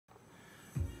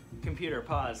Computer,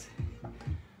 pause.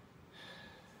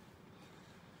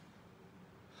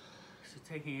 So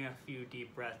taking a few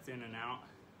deep breaths in and out,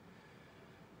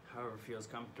 however feels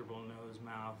comfortable, nose,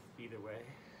 mouth, either way.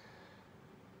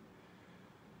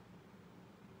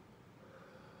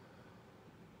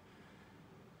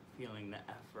 Feeling the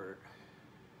effort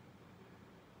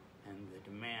and the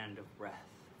demand of breath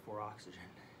for oxygen.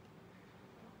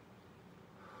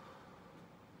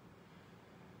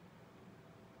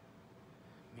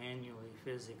 Manually,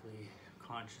 physically,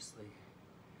 consciously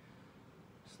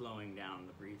slowing down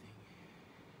the breathing,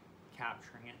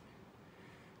 capturing it,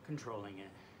 controlling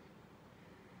it,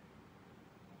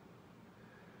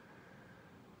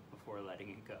 before letting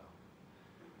it go.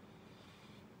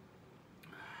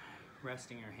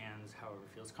 Resting your hands however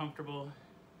feels comfortable.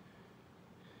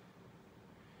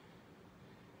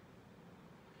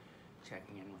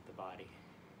 Checking in with the body.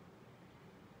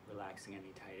 Relaxing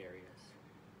any tight areas.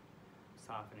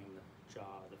 Softening the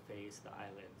jaw, the face, the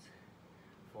eyelids,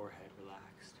 forehead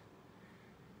relaxed.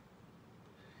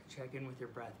 Check in with your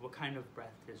breath. What kind of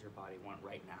breath does your body want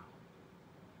right now?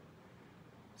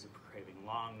 Is it craving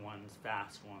long ones,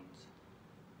 fast ones?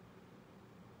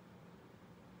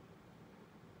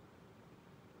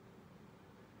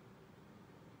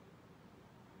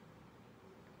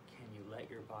 Can you let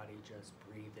your body just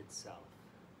breathe itself?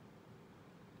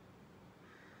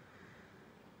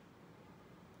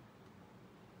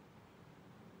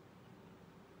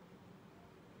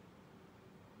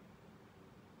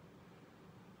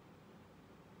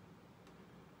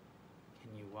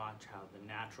 Can you watch how the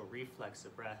natural reflex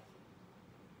of breath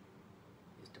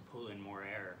is to pull in more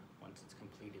air once it's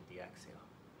completed the exhale?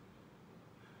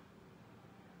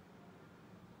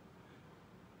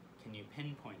 Can you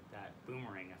pinpoint that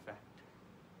boomerang effect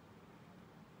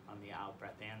on the out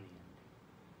breath and the in?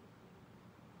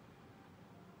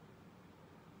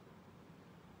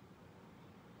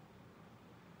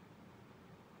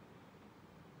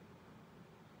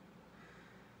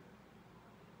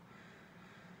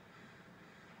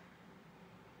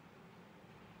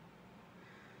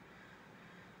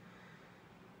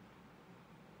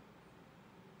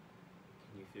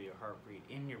 Can you feel your heartbeat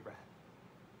in your breath?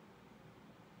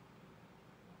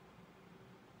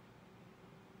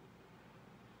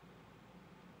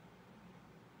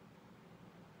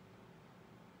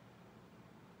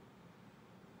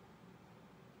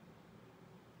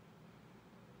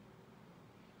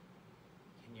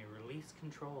 Can you release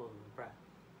control of the breath?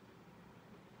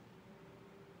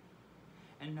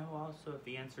 And know also if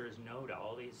the answer is no to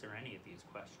all these or any of these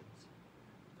questions,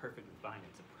 perfectly fine,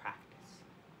 it's a practice.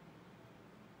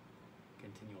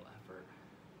 Continual effort.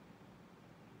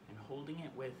 And holding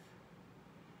it with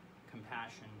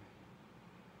compassion,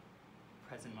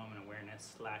 present moment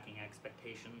awareness, lacking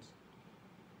expectations,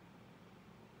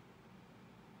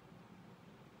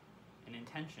 an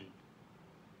intention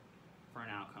for an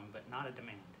outcome, but not a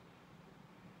demand,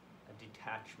 a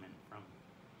detachment from.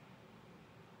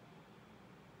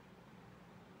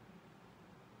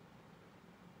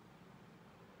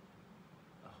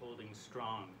 A holding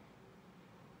strong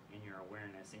in your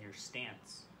awareness, in your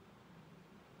stance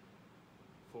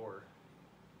for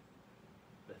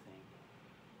the thing,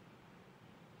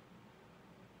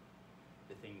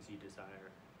 the things you desire.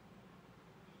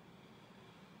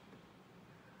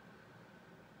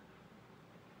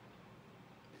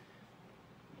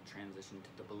 We'll transition to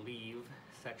the believe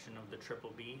section of the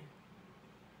triple B.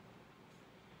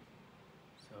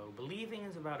 So believing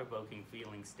is about evoking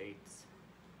feeling states.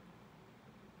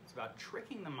 It's about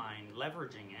tricking the mind,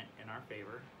 leveraging it in our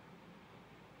favor.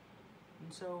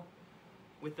 And so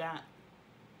with that,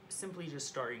 simply just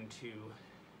starting to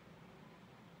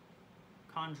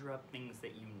conjure up things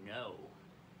that you know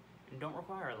and don't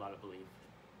require a lot of belief.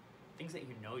 Things that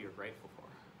you know you're grateful for.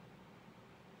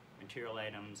 Material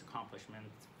items,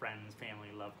 accomplishments, friends,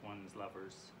 family, loved ones,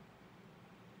 lovers.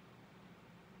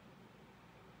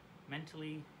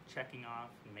 Mentally checking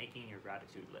off and making your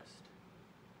gratitude list.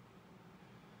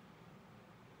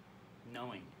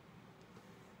 Knowing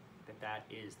that that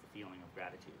is the feeling of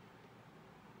gratitude.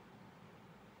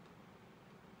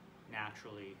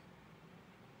 Naturally,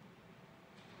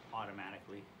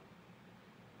 automatically,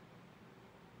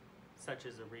 such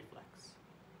as a reflex.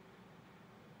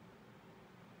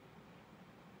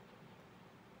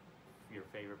 Your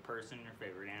favorite person, your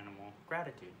favorite animal,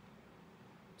 gratitude.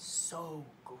 So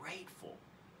grateful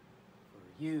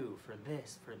for you, for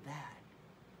this, for that,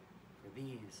 for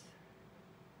these.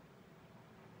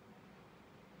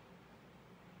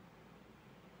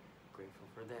 Grateful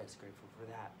for this, grateful for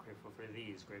that, grateful for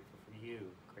these, grateful for you,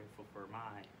 grateful for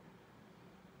my.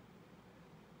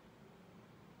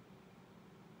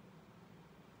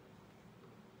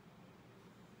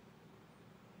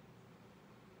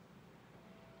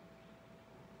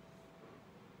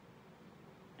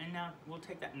 now we'll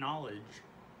take that knowledge,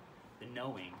 the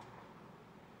knowing,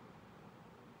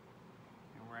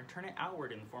 and we're going to turn it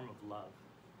outward in the form of love.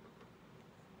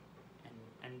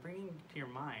 And bringing to your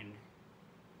mind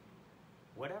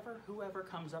whoever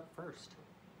comes up first.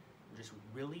 Just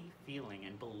really feeling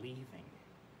and believing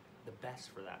the best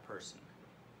for that person.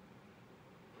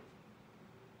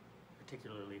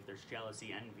 Particularly if there's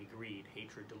jealousy, envy, greed,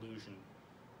 hatred, delusion.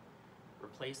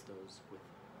 Replace those with,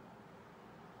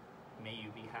 may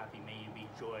you be happy, may you be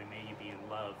joy, may you be in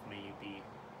love, may you be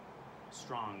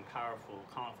strong, powerful,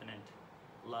 confident,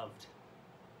 loved.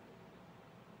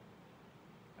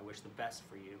 I wish the best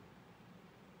for you.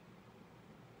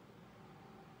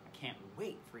 I can't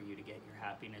wait for you to get your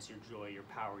happiness, your joy, your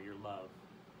power, your love.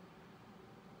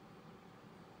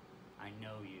 I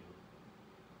know you.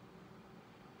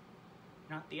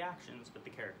 Not the actions, but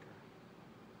the character.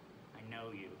 I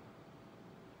know you.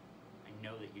 I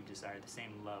know that you desire the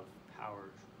same love,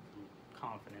 power,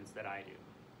 confidence that I do.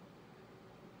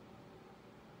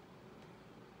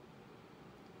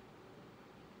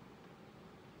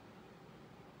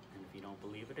 And if you don't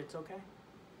believe it, it's okay.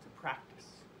 It's a practice.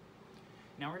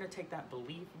 Now we're going to take that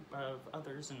belief of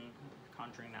others and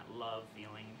conjuring that love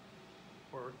feeling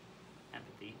or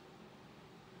empathy,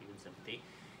 even sympathy,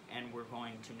 and we're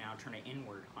going to now turn it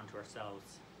inward onto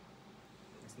ourselves.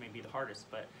 This may be the hardest,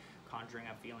 but conjuring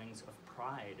up feelings of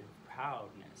pride, of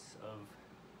proudness, of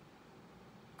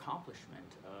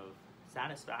accomplishment, of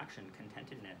satisfaction,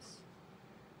 contentedness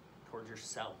towards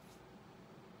yourself.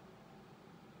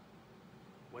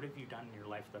 What have you done in your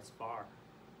life thus far?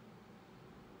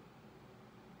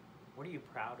 What are you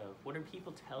proud of? What do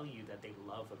people tell you that they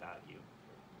love about you?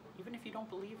 Even if you don't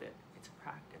believe it, it's a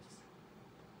practice.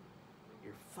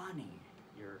 You're funny,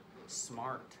 you're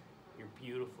smart, you're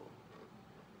beautiful,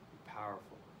 you're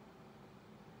powerful.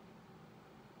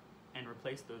 And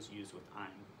replace those yous with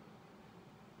I'm.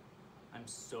 I'm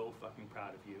so fucking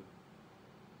proud of you.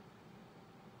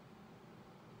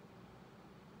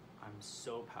 I'm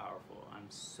so powerful. I'm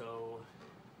so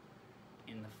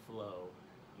in the flow.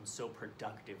 I'm so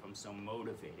productive. I'm so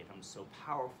motivated. I'm so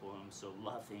powerful. I'm so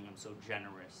loving. I'm so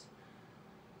generous.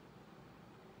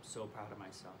 I'm so proud of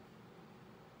myself.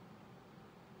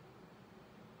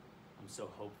 I'm so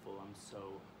hopeful. I'm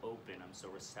so open. I'm so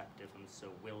receptive. I'm so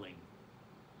willing.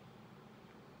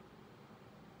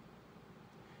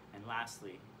 And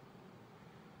lastly,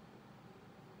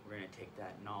 we're going to take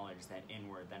that knowledge, that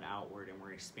inward, that outward, and we're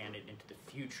going to expand it into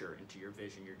the future, into your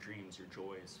vision, your dreams, your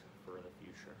joys for the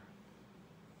future.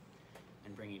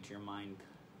 And bringing to your mind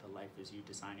the life as you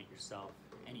design it yourself.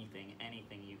 Anything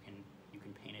you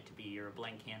can paint it to be. You're a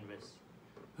blank canvas.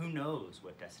 Who knows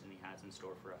what destiny has in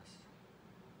store for us?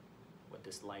 What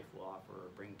this life will offer or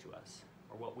bring to us,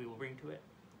 or what we will bring to it.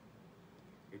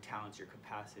 Your talents, your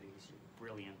capacities, your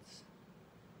brilliance,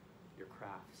 your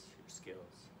crafts, your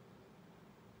skills.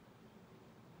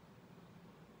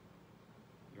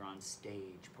 You're on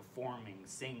stage, performing,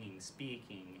 singing,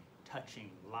 speaking, touching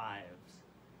lives,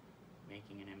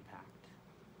 making an impact.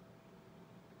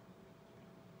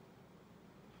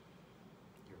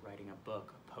 You're writing a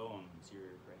book of poems, you're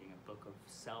writing a book of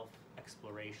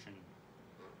self-exploration,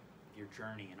 your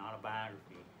journey, an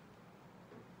autobiography.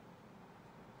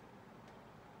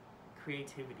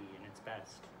 Creativity in its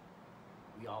best.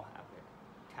 We all have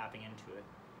it. Tapping into it,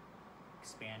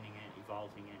 expanding it,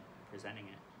 evolving it, presenting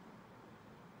it.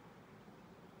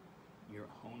 You're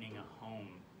honing a home,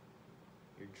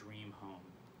 your dream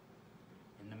home,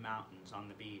 in the mountains, on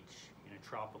the beach, in a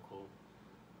tropical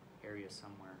area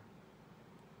somewhere.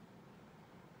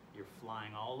 You're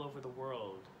flying all over the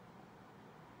world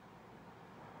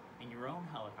in your own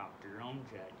helicopter, your own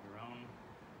jet, your own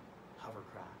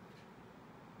hovercraft.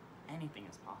 Anything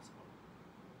is possible.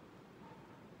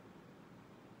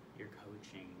 You're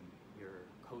coaching, you're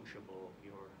coachable,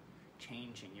 you're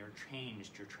changing, you're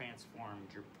changed, you're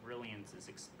transformed, your brilliance is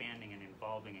expanding and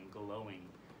evolving and glowing,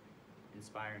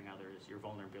 inspiring others. Your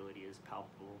vulnerability is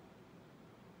palpable.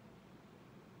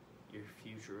 Your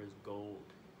future is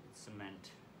gold, it's cement,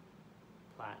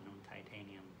 platinum,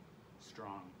 titanium,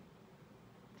 strong,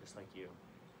 just like you.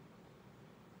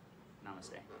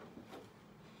 Namaste.